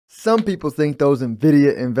Some people think those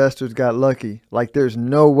Nvidia investors got lucky. Like there's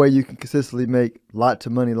no way you can consistently make lots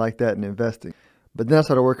of money like that in investing. But then I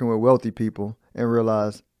started working with wealthy people and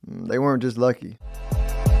realized they weren't just lucky.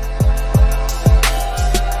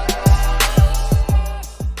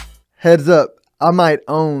 Heads up, I might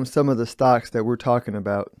own some of the stocks that we're talking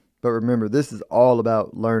about. But remember, this is all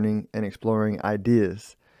about learning and exploring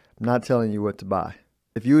ideas. I'm not telling you what to buy.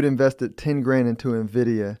 If you had invested 10 grand into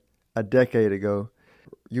Nvidia a decade ago,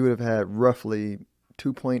 you would have had roughly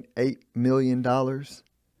 $2.8 million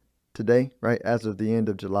today, right, as of the end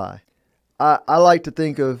of July. I like to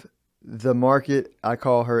think of the market, I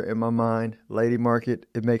call her in my mind Lady Market.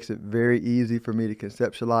 It makes it very easy for me to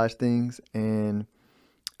conceptualize things and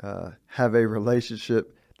have a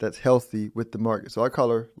relationship that's healthy with the market. So I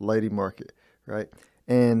call her Lady Market, right?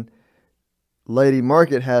 And Lady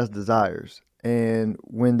Market has desires. And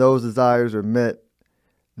when those desires are met,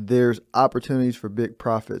 there's opportunities for big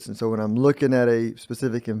profits. And so when I'm looking at a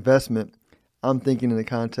specific investment, I'm thinking in the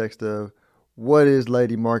context of what is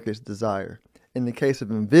Lady Market's desire. In the case of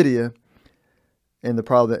Nvidia and the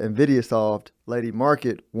problem that Nvidia solved, Lady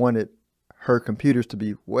Market wanted her computers to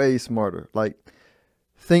be way smarter, like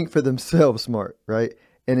think for themselves smart, right?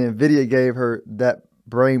 And Nvidia gave her that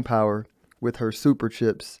brain power with her super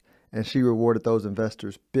chips, and she rewarded those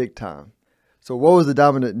investors big time. So what was the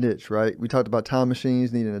dominant niche, right? We talked about time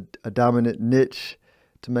machines needing a dominant niche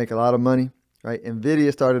to make a lot of money, right?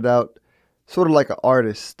 Nvidia started out sort of like an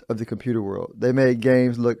artist of the computer world. They made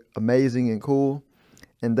games look amazing and cool,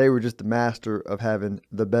 and they were just the master of having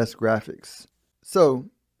the best graphics. So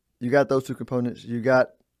you got those two components. You got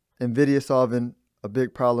Nvidia solving a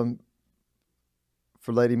big problem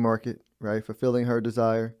for Lady Market, right? Fulfilling her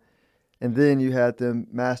desire. And then you had them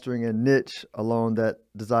mastering a niche along that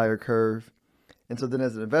desire curve. And so then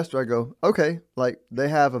as an investor, I go, okay, like they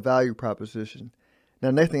have a value proposition.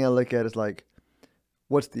 Now, next thing I look at is like,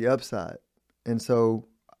 what's the upside? And so,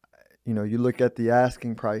 you know, you look at the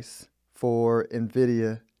asking price for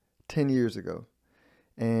Nvidia 10 years ago.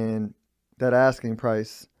 And that asking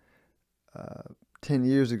price 10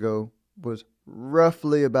 years ago was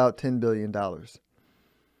roughly about $10 billion.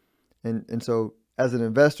 And so as an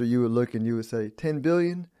investor, you would look and you would say, 10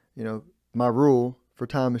 billion, you know, my rule for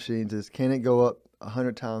time machines is, can it go up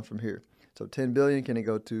 100 times from here? So 10 billion, can it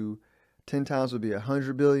go to 10 times would be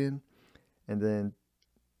 100 billion. And then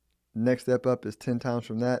next step up is 10 times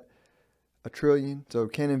from that, a trillion. So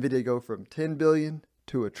can Nvidia go from 10 billion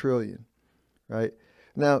to a trillion, right?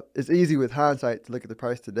 Now, it's easy with hindsight to look at the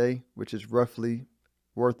price today, which is roughly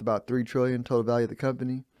worth about 3 trillion total value of the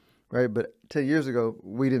company, right? But 10 years ago,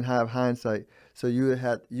 we didn't have hindsight. So you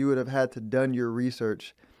would have had to done your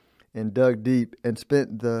research and dug deep and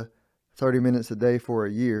spent the 30 minutes a day for a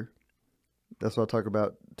year. That's what I talk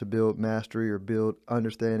about, to build mastery or build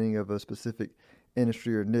understanding of a specific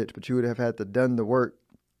industry or niche. But you would have had to done the work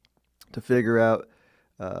to figure out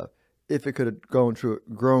if it could have grown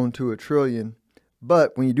to a trillion.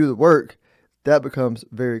 But when you do the work, that becomes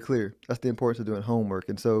very clear. That's the importance of doing homework.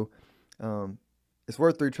 And so it's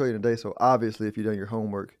worth 3 trillion a day. So obviously, if you've done your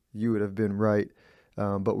homework, you would have been right.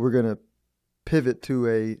 But we're going to pivot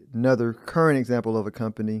to another current example of a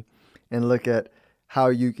company and look at how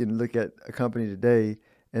you can look at a company today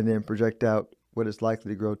and then project out what it's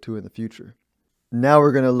likely to grow to in the future. Now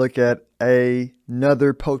we're going to look at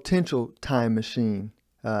another potential time machine.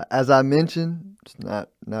 As I mentioned, it's not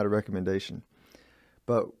a recommendation,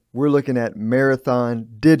 but we're looking at Marathon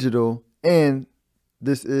Digital, and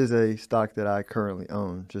this is a stock that I currently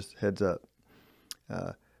own, just heads up.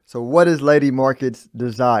 So what is Lady Market's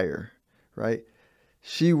desire, right?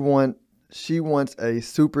 She wants a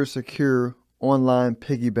super secure online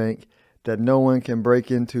piggy bank that no one can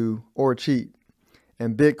break into or cheat.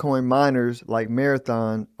 And Bitcoin miners like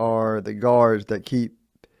Marathon are the guards that keep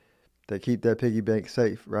that piggy bank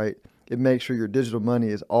safe, right? It makes sure your digital money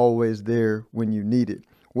is always there when you need it.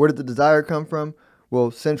 Where did the desire come from? Well,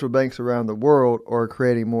 central banks around the world are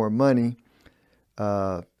creating more money,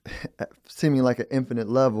 seeming like an infinite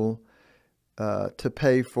level, to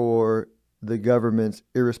pay for the government's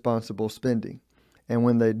irresponsible spending. And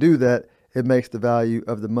when they do that, it makes the value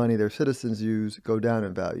of the money their citizens use go down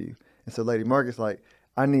in value. And so Lady Market's like,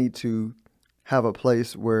 I need to have a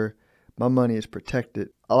place where my money is protected.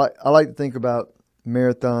 I like to think about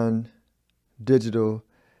Marathon Digital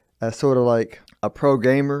as sort of like a pro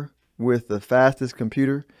gamer with the fastest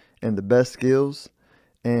computer and the best skills.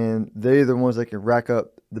 And they're the ones that can rack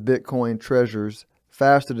up the Bitcoin treasures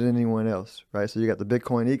faster than anyone else, right? So you got the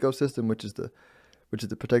Bitcoin ecosystem, which is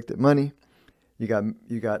the protected money. You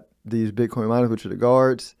got these Bitcoin miners, which are the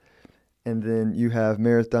guards. And then you have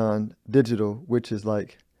Marathon Digital, which is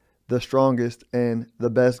like the strongest and the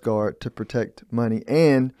best guard to protect money.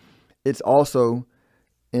 And it's also,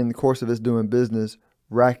 in the course of its doing business,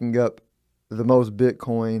 racking up the most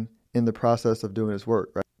Bitcoin in the process of doing its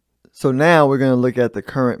work, right? So now we're going to look at the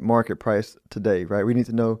current market price today, right? We need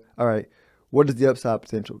to know, all right, what is the upside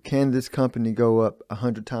potential? Can this company go up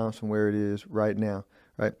 100 times from where it is right now,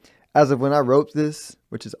 right? As of when I wrote this,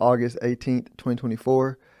 which is August 18th,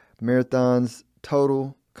 2024, Marathon's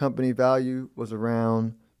total company value was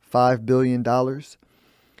around $5 billion.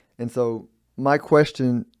 And so my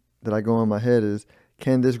question that I go in my head is,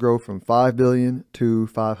 can this grow from 5 billion to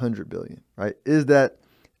 500 billion, right? Is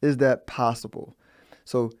that possible?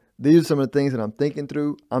 So these are some of the things that I'm thinking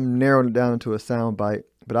through. I'm narrowing it down into a sound bite,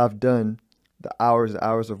 but I've done the hours and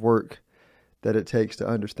hours of work that it takes to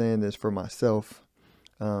understand this for myself.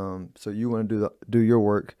 So you want to do your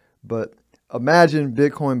work, but imagine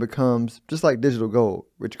Bitcoin becomes just like digital gold,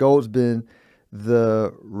 which gold's been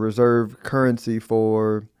the reserve currency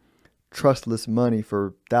for trustless money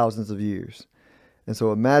for thousands of years. And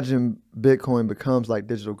so imagine Bitcoin becomes like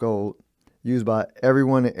digital gold, used by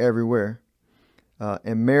everyone and everywhere.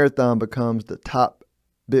 And Marathon becomes the top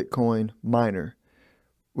Bitcoin miner,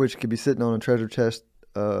 which could be sitting on a treasure chest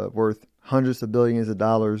worth hundreds of billions of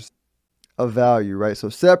dollars of value, right? So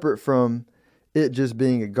separate from it just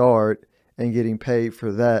being a guard and getting paid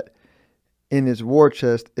for that, in its war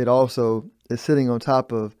chest, it also is sitting on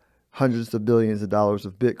top of hundreds of billions of dollars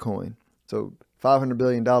of Bitcoin. So $500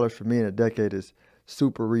 billion for me in a decade is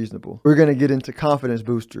super reasonable. We're going to get into confidence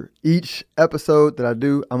booster. Each episode that I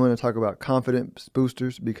do, I'm going to talk about confidence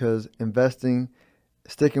boosters, because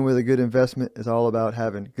sticking with a good investment is all about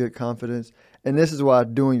having good confidence. And this is why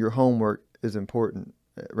doing your homework is important,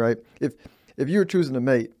 right? If you were choosing a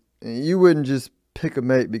mate, you wouldn't just pick a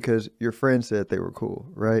mate because your friend said they were cool,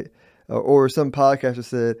 right? Or some podcaster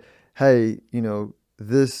said, hey,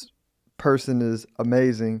 this person is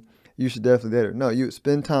amazing, you should definitely date her. No, you would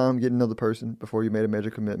spend time getting to know the person before you made a major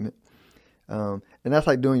commitment. And that's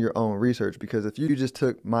like doing your own research, because if you just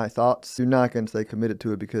took my thoughts, you're not going to stay committed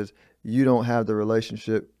to it because you don't have the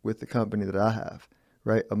relationship with the company that I have,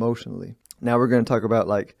 right? Emotionally. Now we're going to talk about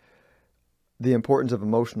like the importance of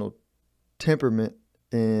emotional temperament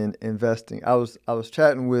in investing. I was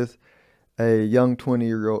chatting with a young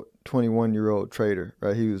 21-year-old trader,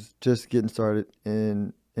 right? He was just getting started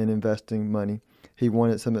in investing money. He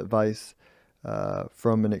wanted some advice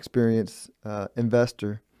from an experienced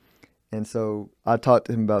investor. And so I talked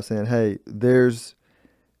to him about saying, hey, there's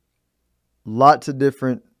lots of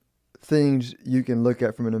different things you can look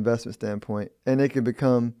at from an investment standpoint, and it can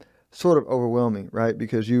become sort of overwhelming, right?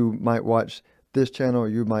 Because you might watch this channel, or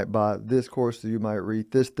you might buy this course, or you might read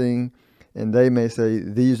this thing, and they may say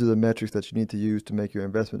these are the metrics that you need to use to make your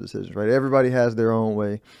investment decisions, right? Everybody has their own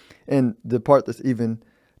way. And the part that's even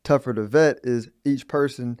tougher to vet is each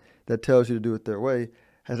person that tells you to do it their way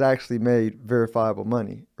has actually made verifiable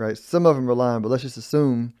money, right? Some of them are lying, but let's just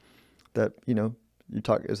assume that,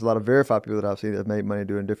 there's a lot of verified people that I've seen that have made money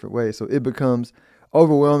doing different ways. So it becomes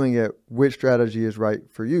overwhelming at which strategy is right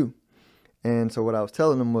for you. And so what I was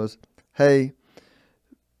telling them was, hey,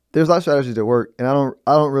 there's a lot of strategies that work, and I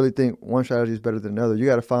don't really think one strategy is better than another. You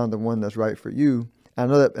got to find the one that's right for you. I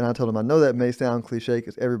know that, and I told them, I know that may sound cliche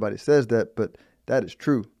because everybody says that, but that is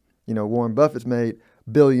true. Warren Buffett's made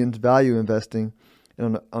billions value investing,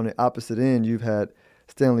 and on the opposite end, you've had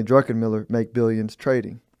Stanley Druckenmiller make billions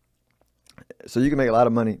trading. So you can make a lot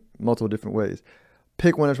of money multiple different ways.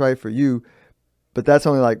 Pick one that's right for you, but that's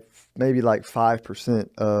only maybe 5%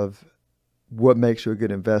 of what makes you a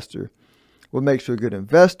good investor. What makes you a good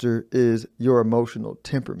investor is your emotional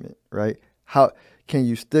temperament, right? How can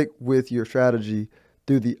you stick with your strategy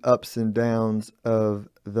through the ups and downs of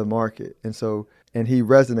the market? And he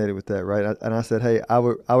resonated with that, right? And I said, hey, I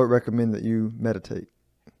would recommend that you meditate.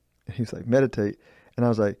 And he's like, meditate? And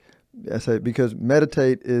I said, because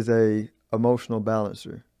meditate is a emotional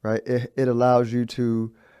balancer, right? It allows you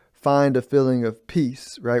to find a feeling of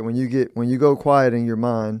peace, right? When you go quiet in your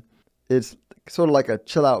mind, it's sort of like a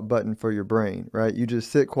chill out button for your brain, right? You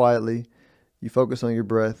just sit quietly, you focus on your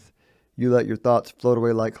breath, you let your thoughts float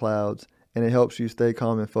away like clouds, and it helps you stay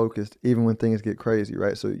calm and focused even when things get crazy,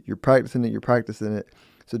 right? So you're practicing it.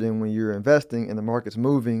 So then when you're investing and the market's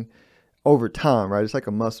moving over time, right? It's like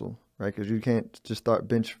a muscle, right? Because you can't just start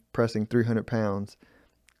bench pressing 300 pounds,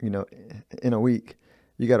 in a week.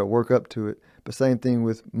 You got to work up to it. But same thing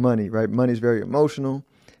with money, right? Money's very emotional,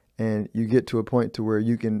 and you get to a point to where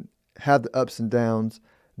you can have the ups and downs,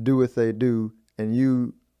 do what they do, and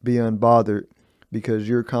you be unbothered because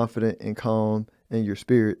you're confident and calm in your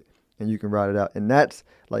spirit, and you can ride it out. And that's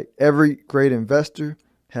like every great investor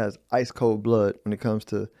has ice cold blood when it comes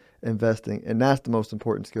to investing, and that's the most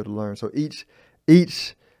important skill to learn. So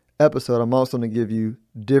each episode, I'm also going to give you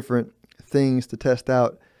different things to test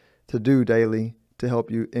out, to do daily to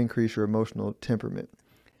help you increase your emotional temperament.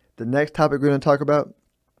 The next topic we're going to talk about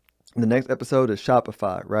in the next episode is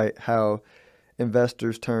Shopify, right? How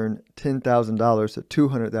investors turn $10,000 to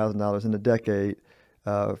 $200,000 in a decade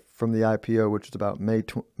from the IPO, which was about May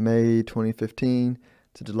 2015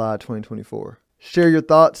 to July 2024. Share your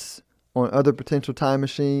thoughts on other potential time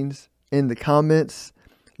machines in the comments.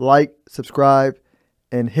 Like, subscribe,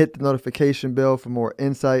 and hit the notification bell for more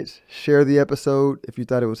insights. Share the episode if you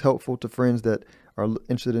thought it was helpful to friends that are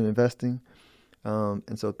interested in investing.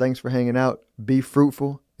 And so thanks for hanging out. Be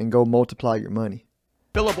fruitful and go multiply your money.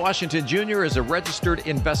 Philip Washington Jr. is a registered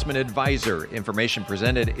investment advisor. Information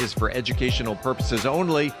presented is for educational purposes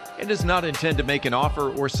only and does not intend to make an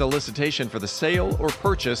offer or solicitation for the sale or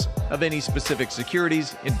purchase of any specific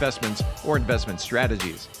securities, investments, or investment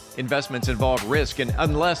strategies. Investments involve risk and,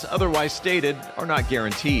 unless otherwise stated, are not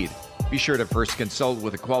guaranteed. Be sure to first consult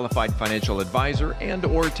with a qualified financial advisor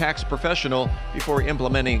and/or tax professional before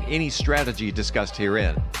implementing any strategy discussed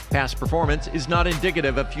herein. Past performance is not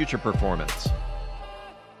indicative of future performance.